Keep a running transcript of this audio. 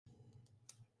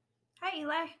Hi,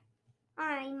 Eli.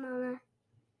 Hi, Mama.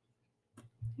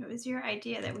 It was your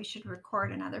idea that we should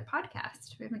record another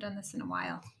podcast. We haven't done this in a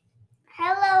while.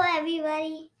 Hello,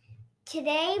 everybody.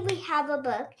 Today we have a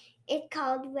book. It's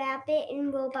called Rabbit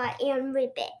and Robot and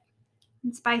Ribbit.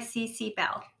 It's by C.C.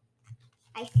 Bell.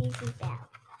 I see the bell.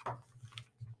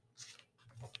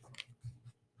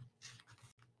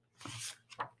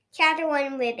 Chapter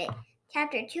 1, Ribbit.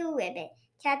 Chapter 2, Ribbit.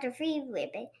 Chapter 3,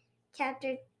 Ribbit.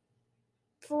 Chapter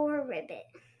 4, Ribbit.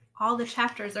 All the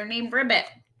chapters are named Ribbit.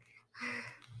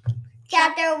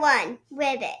 Chapter 1,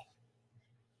 Ribbit.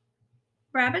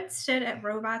 Rabbit stood at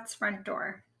Robot's front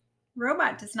door.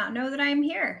 Robot does not know that I am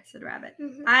here, said Rabbit.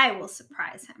 Mhm. I will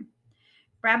surprise him.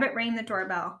 Rabbit rang the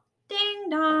doorbell. Ding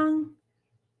dong.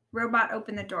 Robot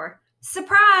opened the door.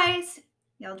 Surprise,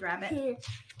 yelled Rabbit.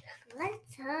 What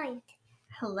time?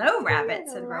 Hello, Rabbit,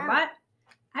 said Hello. Robot.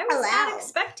 I was not Hello.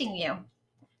 expecting you.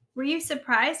 Were you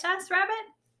surprised? Asked Rabbit.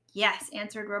 Yes,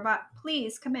 answered Robot.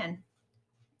 Please come in.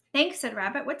 Thanks, said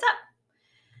Rabbit. What's up?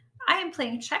 I am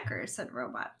playing checkers, said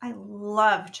Robot. I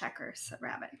love checkers, said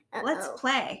Rabbit. Let's Uh-oh.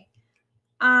 play.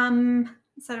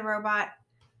 Said Robot.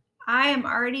 I am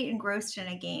already engrossed in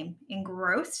a game.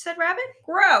 Engrossed, said Rabbit.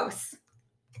 Gross.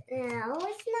 No,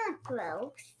 it's not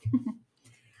gross.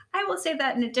 I will say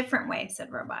that in a different way,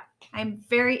 said Robot. I'm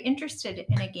very interested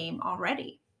in a game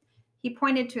already. He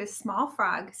pointed to a small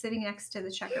frog sitting next to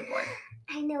the checkerboard.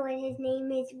 I know what his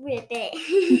name is,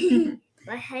 Ribbit.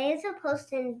 But how is supposed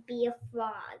to be a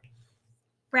frog?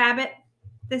 Rabbit,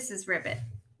 this is Ribbit.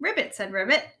 Ribbit, said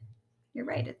Ribbit. You're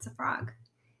right, it's a frog.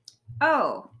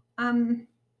 Oh,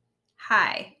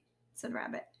 hi, said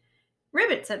Rabbit.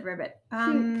 Ribbit, said Ribbit.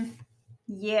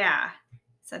 Yeah,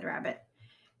 said Rabbit.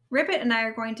 Ribbit and I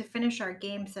are going to finish our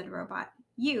game, said Robot.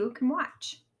 You can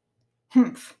watch.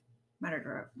 Humph,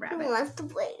 muttered Rabbit. Who wants to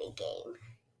play the game?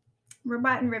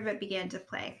 Robot and Ribbit began to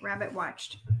play. Rabbit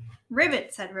watched.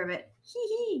 Ribbit, said Ribbit. Hee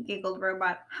hee, giggled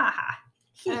Robot. Ha ha.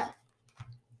 Hee.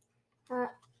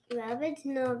 Rabbit's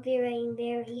not very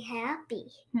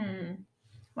happy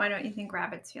Why don't you think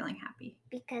Rabbit's feeling happy?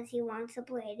 because he wants to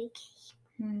play the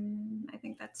game. I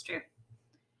think that's true.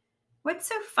 What's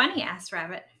so funny? Asked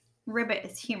Rabbit. Ribbit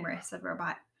is humorous, said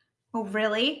Robot. Oh,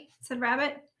 really? Said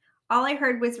Rabbit. All I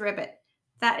heard was Ribbit.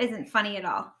 That isn't funny at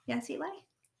all. Yes, Eli?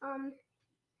 I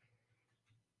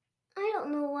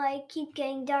don't know why it keeps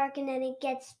getting dark and then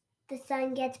the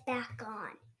sun gets back on.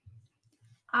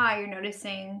 Ah, you're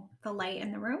noticing the light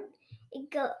in the room?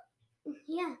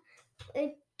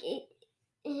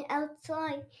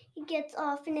 Outside it gets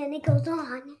off and then it goes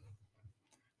on.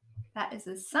 That is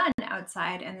the sun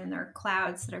outside, and then there are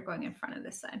clouds that are going in front of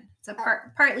the sun. It's a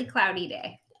partly cloudy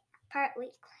day. Partly.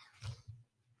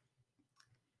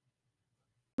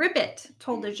 Ribbit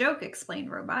told a joke, explained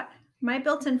Robot. My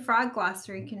built-in frog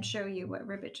glossary can show you what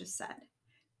Ribbit just said.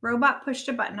 Robot pushed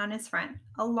a button on his front.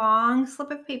 A long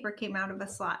slip of paper came out of a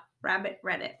slot. Rabbit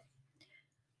read it.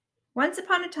 Once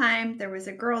upon a time, there was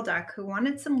a girl duck who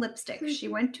wanted some lipstick. She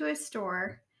went to a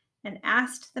store and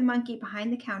asked the monkey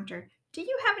behind the counter, do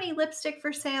you have any lipstick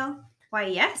for sale? Why,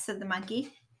 yes, said the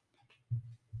monkey.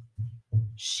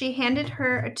 She handed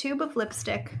her a tube of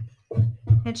lipstick,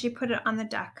 and she put it on the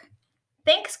duck.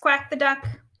 Thanks, quacked the duck.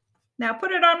 Now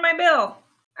put it on my bill.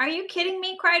 Are you kidding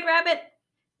me? Cried Rabbit.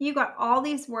 You got all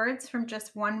these words from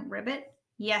just one ribbit?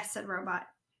 Yes, said Robot.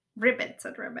 Ribbit,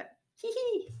 said Ribbit. Hee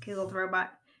hee, giggled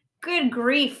Robot. Good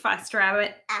grief, fussed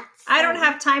Rabbit. I don't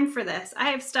have time for this.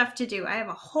 I have stuff to do. I have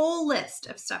a whole list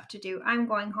of stuff to do. I'm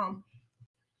going home.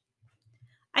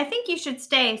 I think you should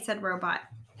stay, said Robot.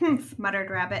 Humph, muttered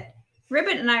Rabbit.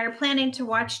 Ribbit and I are planning to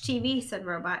watch TV, said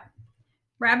Robot.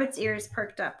 Rabbit's ears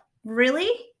perked up.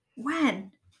 Really?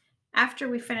 When? After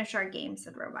we finish our game,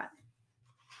 said Robot.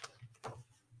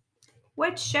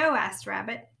 What show? Asked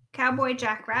Rabbit. Cowboy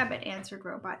Jack Rabbit, answered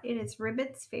Robot. It is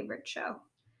Ribbit's favorite show.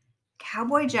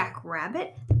 Cowboy Jack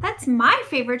Rabbit? That's my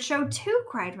favorite show too,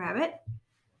 cried Rabbit.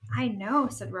 I know,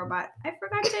 said Robot. I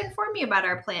forgot to inform you about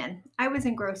our plan. I was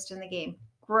engrossed in the game.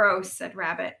 Gross, said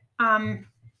Rabbit.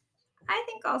 I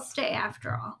think I'll stay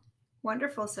after all.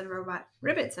 Wonderful, said Robot.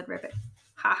 Ribbit, said Ribbit.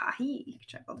 Ha ha hee,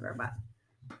 chuckled Robot.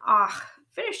 Ah,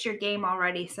 finish your game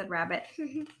already, said Rabbit.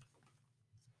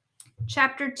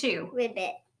 Chapter 2.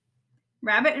 Ribbit.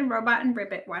 Rabbit and Robot and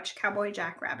Ribbit watch Cowboy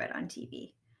Jack Rabbit on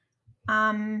TV.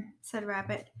 Said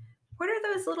Rabbit. What are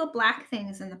those little black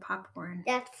things in the popcorn?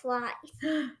 That's flies.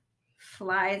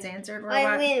 Flies, answered Robot.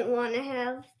 I wouldn't want to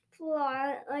have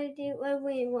flies. I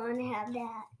wouldn't want to have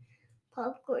that.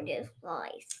 Popcorn is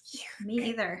flies. Me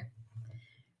either.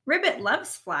 Ribbit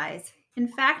loves flies. In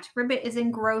fact, Ribbit is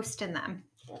engrossed in them.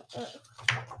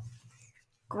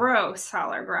 Gross,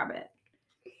 hollered Rabbit.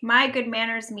 My good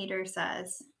manners meter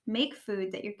says, make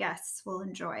food that your guests will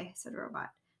enjoy, said Robot.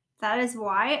 That is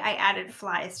why I added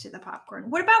flies to the popcorn.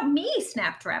 What about me?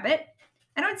 Snapped Rabbit.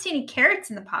 I don't see any carrots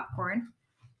in the popcorn.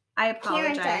 I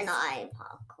apologize. Carrots are not in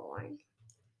popcorn.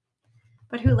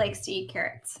 But who likes to eat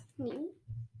carrots? Me?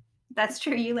 That's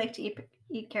true. You like to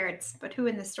eat carrots, but who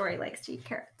in the story likes to eat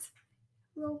carrots?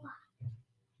 Robot.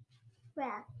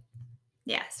 Rabbit.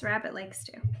 Yes, Rabbit likes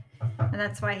to. And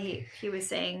that's why he was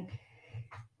saying,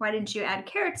 why didn't you add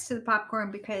carrots to the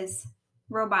popcorn? Because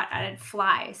Robot added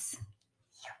flies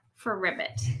for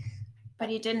Ribbit. But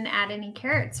he didn't add any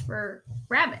carrots for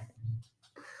Rabbit.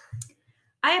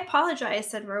 I apologize,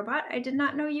 said Robot. I did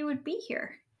not know you would be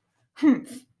here.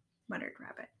 Humph, muttered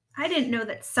Rabbit. I didn't know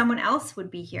that someone else would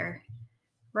be here.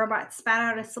 Robot spat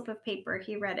out a slip of paper.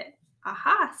 He read it.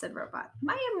 Aha, said Robot.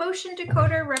 My emotion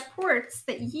decoder reports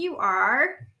that you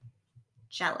are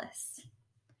jealous.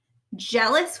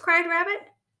 Jealous? Cried Rabbit.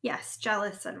 Yes,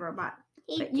 jealous, said Robot.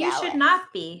 But you should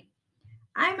not be.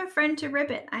 I am a friend to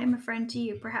Ribbit. I am a friend to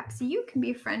you. Perhaps you can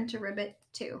be a friend to Ribbit,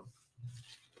 too.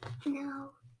 No.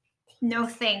 No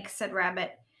thanks, said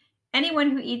Rabbit.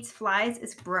 Anyone who eats flies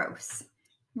is gross.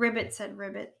 Ribbit, said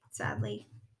Ribbit, sadly.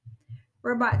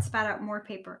 Robot spat out more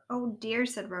paper. Oh dear,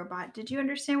 said Robot. Did you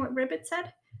understand what Ribbit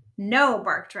said? No,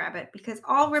 barked Rabbit, because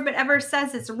all Ribbit ever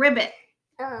says is Ribbit.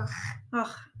 Ugh.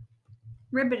 Ugh.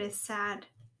 Ribbit is sad,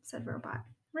 said Robot.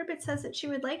 Ribbit says that she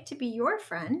would like to be your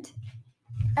friend.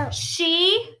 Oh.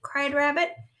 She? Cried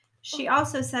Rabbit. She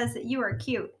also says that you are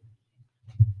cute,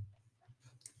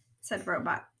 said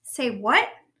Robot. Say what?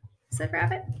 Said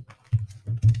Rabbit.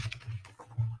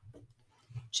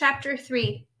 Chapter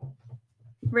 3.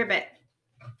 Ribbit.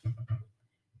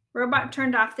 Robot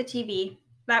turned off the TV.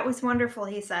 That was wonderful,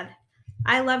 he said.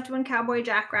 I loved when Cowboy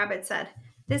Jack Rabbit said,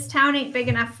 this town ain't big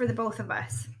enough for the both of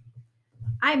us.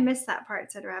 I missed that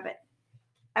part, said Rabbit.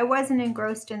 I wasn't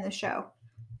engrossed in the show.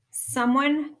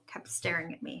 Someone kept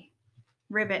staring at me.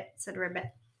 Ribbit, said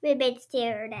Ribbit. Ribbit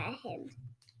stared at him.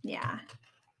 Yeah.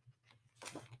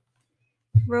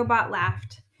 Robot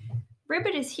laughed.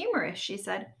 Ribbit is humorous, she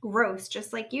said. Gross,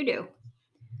 just like you do.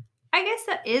 I guess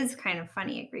that is kind of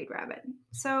funny, agreed Rabbit.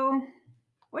 So,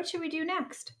 what should we do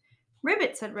next?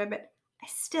 Ribbit, said Ribbit. I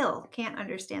still can't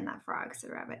understand that frog,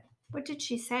 said Rabbit. What did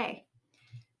she say?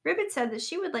 Ribbit said that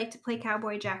she would like to play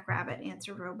Cowboy Jack Rabbit,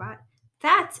 answered Robot.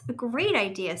 That's a great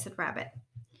idea, said Rabbit.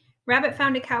 Rabbit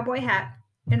found a cowboy hat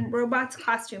and Robot's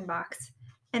costume box.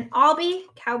 And I'll be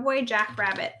Cowboy Jack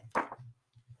Rabbit.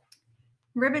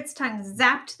 Ribbit's tongue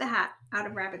zapped the hat out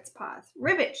of Rabbit's paws.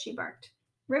 Ribbit, she barked.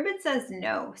 Ribbit says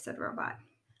no, said Robot.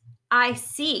 I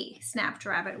see, snapped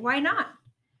Rabbit. Why not?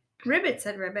 Ribbit,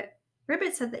 said Ribbit.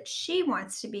 Ribbit said that she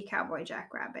wants to be Cowboy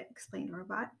Jack Rabbit, explained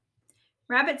Robot.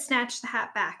 Rabbit snatched the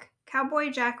hat back.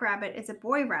 Cowboy Jack Rabbit is a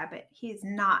boy rabbit. He is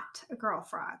not a girl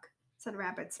frog, said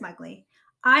Rabbit smugly.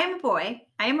 I am a boy.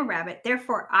 I am a rabbit.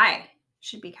 Therefore, I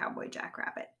should be Cowboy Jack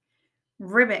Rabbit.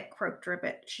 Ribbit, croaked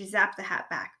Ribbit. She zapped the hat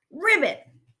back. Ribbit!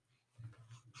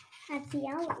 That's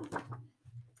yellow.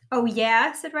 Oh,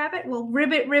 yeah, said Rabbit. Well,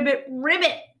 Ribbit, Ribbit,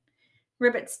 Ribbit!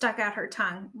 Ribbit stuck out her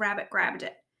tongue. Rabbit grabbed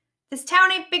it. This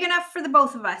town ain't big enough for the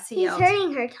both of us, he yelled. He's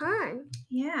hurting her tongue.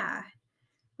 Yeah.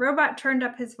 Robot turned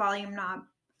up his volume knob.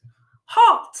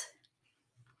 Halt!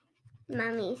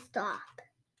 Mommy, stop.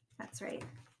 That's right.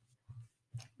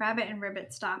 Rabbit and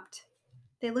Ribbit stopped.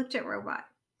 They looked at Robot.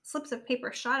 Slips of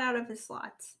paper shot out of his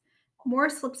slots. More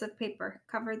slips of paper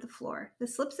covered the floor. The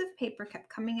slips of paper kept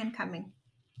coming and coming.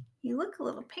 You look a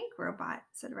little pink, Robot,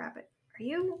 said Rabbit. Are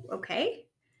you okay?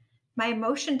 My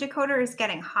emotion decoder is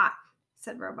getting hot,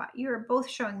 said Robot. You are both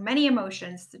showing many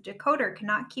emotions. The decoder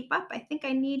cannot keep up. I think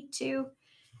I need to...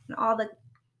 And all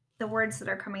the words that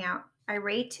are coming out.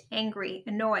 Irate, angry,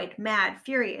 annoyed, mad,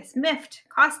 furious, miffed,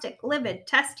 caustic, livid,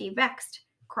 testy, vexed,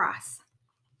 cross.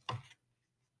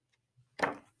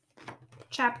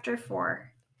 Chapter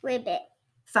 4. Ribbit.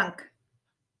 Thunk.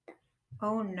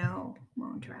 Oh no,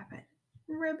 moaned Rabbit.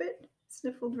 Ribbit,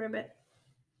 sniffled Ribbit.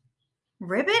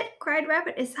 Ribbit? Cried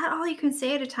Rabbit. Is that all you can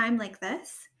say at a time like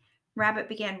this? Rabbit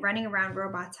began running around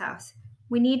Robot's house.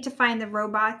 We need to find the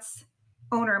robot's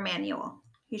owner manual,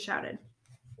 he shouted.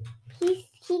 He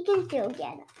can still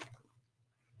get it.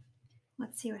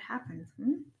 Let's see what happens.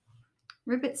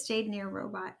 Ribbit stayed near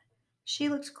Robot. She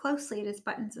looked closely at his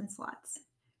buttons and slots.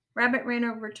 Rabbit ran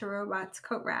over to Robot's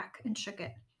coat rack and shook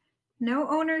it. No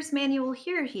owner's manual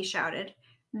here, he shouted.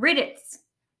 Riddits,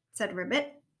 said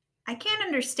Ribbit. I can't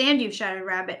understand you, shouted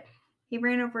Rabbit. He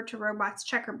ran over to Robot's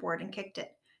checkerboard and kicked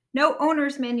it. No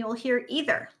owner's manual here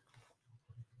either.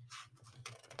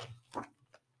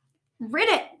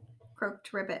 Riddit,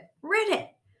 croaked Ribbit. Riddit!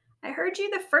 I heard you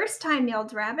the first time,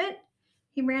 yelled Rabbit.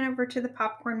 He ran over to the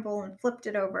popcorn bowl and flipped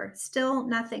it over. Still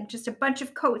nothing, just a bunch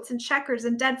of coats and checkers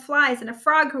and dead flies and a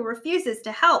frog who refuses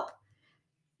to help.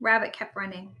 Rabbit kept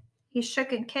running. He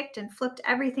shook and kicked and flipped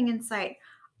everything in sight.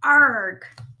 Arg!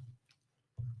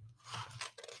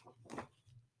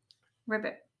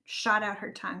 Ribbit shot out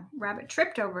her tongue. Rabbit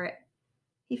tripped over it.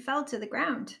 He fell to the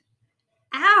ground.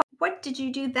 Ow! What did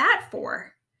you do that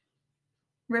for?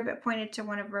 Ribbit pointed to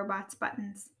one of Robot's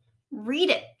buttons. Read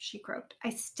it, she croaked. I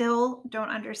still don't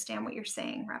understand what you're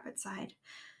saying, Rabbit sighed.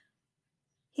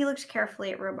 He looked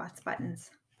carefully at Robot's buttons.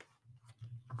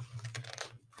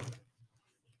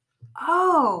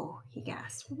 Oh, he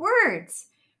gasped. Words!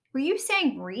 Were you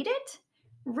saying read it?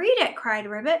 Read it, cried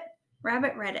Ribbit.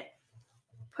 Rabbit read it.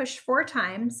 Pushed 4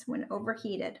 times when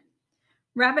overheated.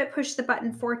 Rabbit pushed the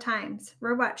button 4 times.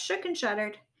 Robot shook and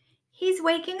shuddered. He's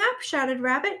waking up, shouted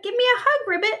Rabbit. Give me a hug,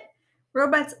 Ribbit.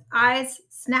 Robot's eyes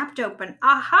snapped open.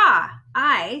 Aha!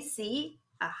 I see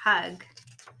a hug.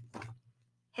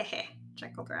 Heh,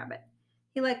 chuckled Rabbit.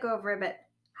 He let go of Ribbit.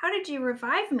 How did you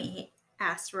revive me?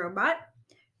 Asked Robot.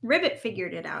 Ribbit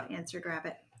figured it out, answered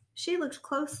Rabbit. She looked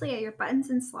closely at your buttons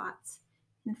and slots.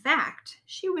 In fact,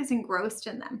 she was engrossed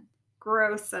in them.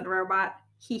 Gross, said Robot.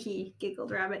 Hee hee,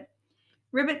 giggled Rabbit.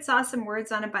 Ribbit saw some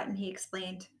words on a button, he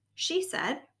explained. She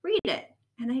said, read it,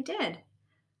 and I did.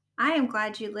 I am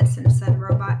glad you listened, said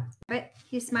Robot. But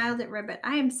he smiled at Ribbit.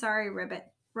 I am sorry, Ribbit.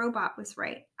 Robot was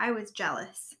right. I was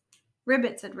jealous.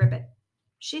 Ribbit, said Ribbit.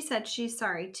 She said she's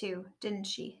sorry too, didn't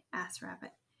she? Asked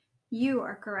Rabbit. You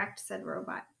are correct, said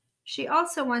Robot. She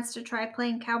also wants to try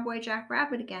playing Cowboy Jack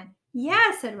Rabbit again.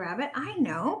 Yeah, said Rabbit. I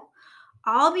know.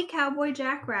 I'll be Cowboy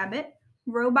Jack Rabbit.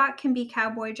 Robot can be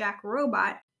Cowboy Jack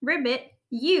Robot. Ribbit,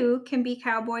 you can be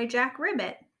Cowboy Jack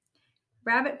Ribbit.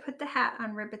 Rabbit put the hat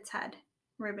on Ribbit's head.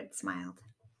 Ribbit smiled.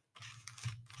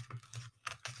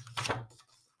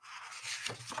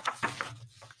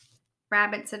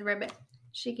 Rabbit, said Ribbit.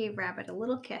 She gave Rabbit a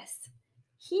little kiss.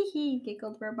 Hee hee,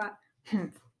 giggled Robot.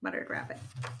 Humph, muttered Rabbit.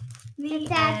 The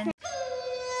end.